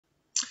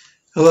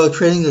Hello,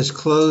 trading is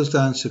closed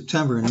on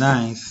September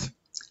 9th,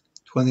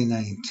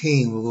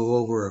 2019. We'll go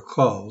over our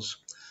calls.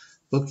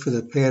 Look for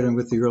the pattern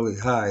with the early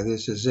high.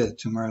 This is it.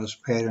 Tomorrow's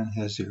pattern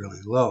has the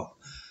early low.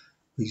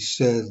 We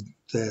said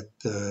that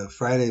the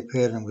Friday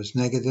pattern was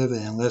negative,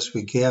 and unless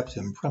we gapped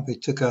and promptly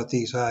took out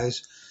these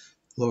highs,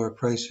 lower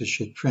prices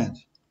should print.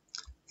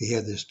 We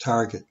had this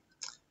target.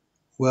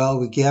 Well,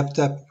 we gapped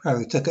up,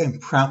 promptly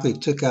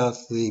took out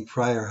the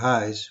prior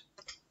highs,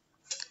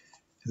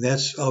 and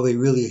that's all we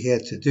really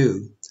had to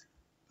do.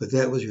 But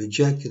that was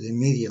rejected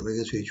immediately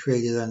as we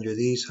traded under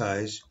these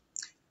highs.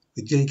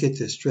 We did get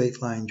this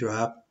straight line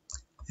drop,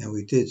 and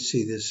we did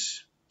see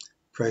this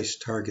price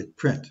target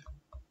print.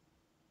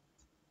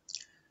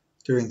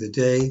 During the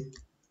day,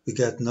 we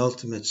got an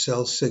ultimate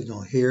sell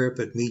signal here,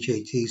 but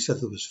MEJT said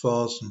it was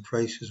false and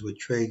prices would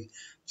trade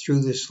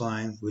through this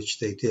line, which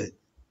they did.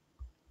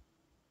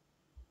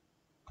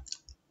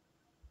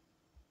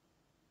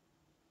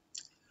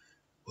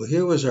 Well,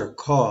 here was our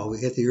call. We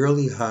hit the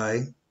early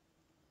high.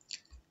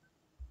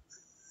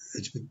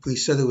 We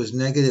said it was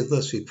negative.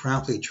 Thus, we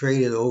promptly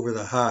traded over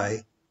the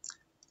high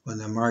when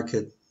the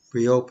market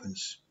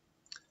reopens.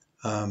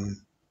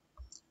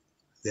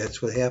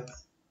 That's what happened.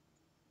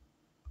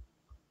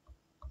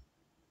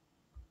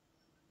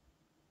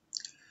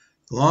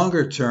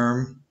 Longer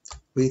term,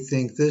 we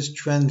think this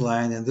trend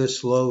line and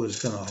this low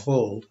is going to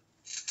hold,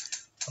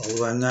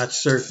 although I'm not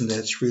certain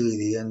that's really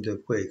the end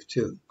of wave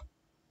 2.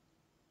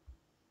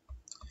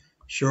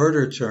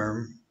 Shorter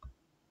term,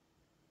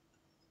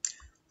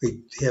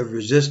 we have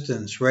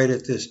resistance right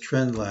at this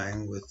trend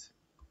line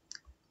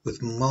with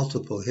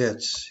multiple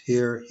hits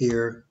here,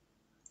 here,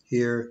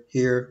 here,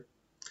 here.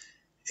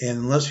 And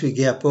unless we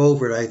gap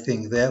over it, I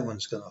think that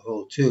one's going to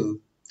hold too.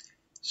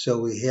 So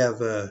we have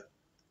a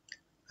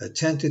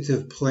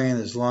tentative plan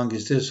as long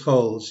as this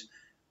holds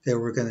that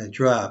we're going to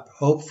drop,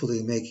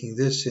 hopefully making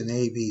this an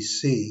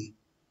ABC,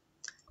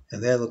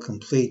 and that'll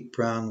complete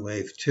brown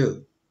wave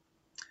 2.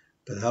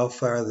 But how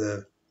far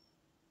the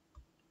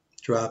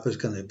drop is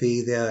going to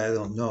be, that I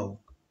don't know.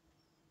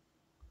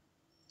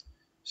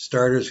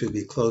 Starters would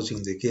be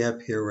closing the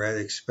gap here where I'd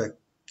expect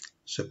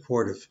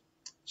support of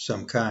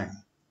some kind.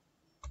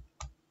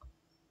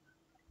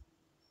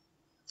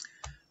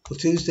 Well,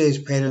 Tuesday's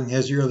pattern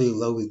has the early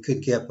low. We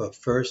could gap up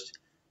first,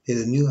 hit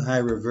a new high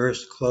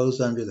reversed, close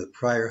under the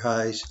prior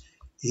highs.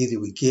 Either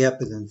we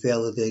gap and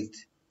invalidate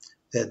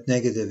that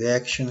negative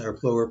action or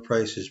lower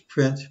prices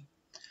print.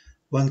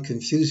 One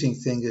confusing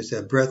thing is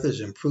that breadth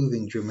is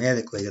improving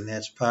dramatically, and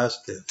that's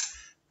positive.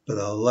 But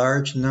a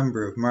large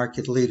number of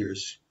market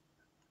leaders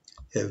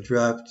have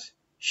dropped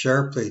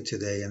sharply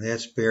today, and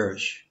that's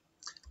bearish.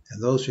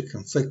 And those are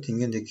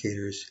conflicting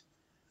indicators.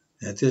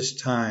 At this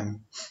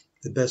time,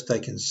 the best I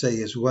can say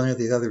is one or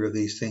the other of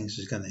these things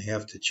is going to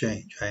have to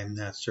change. I am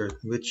not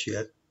certain which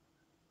yet.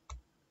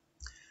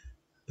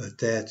 But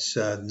that's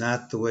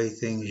not the way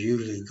things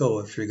usually go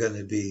if you're going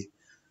to be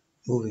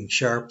moving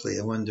sharply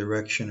in one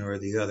direction or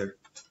the other.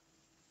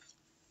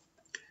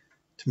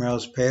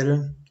 Tomorrow's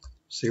pattern,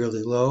 it's the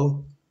early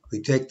low.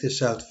 We take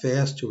this out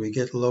fast or we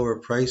get lower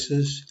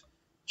prices.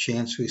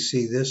 Chance we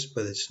see this,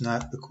 but it's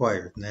not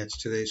required, and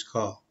that's today's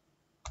call.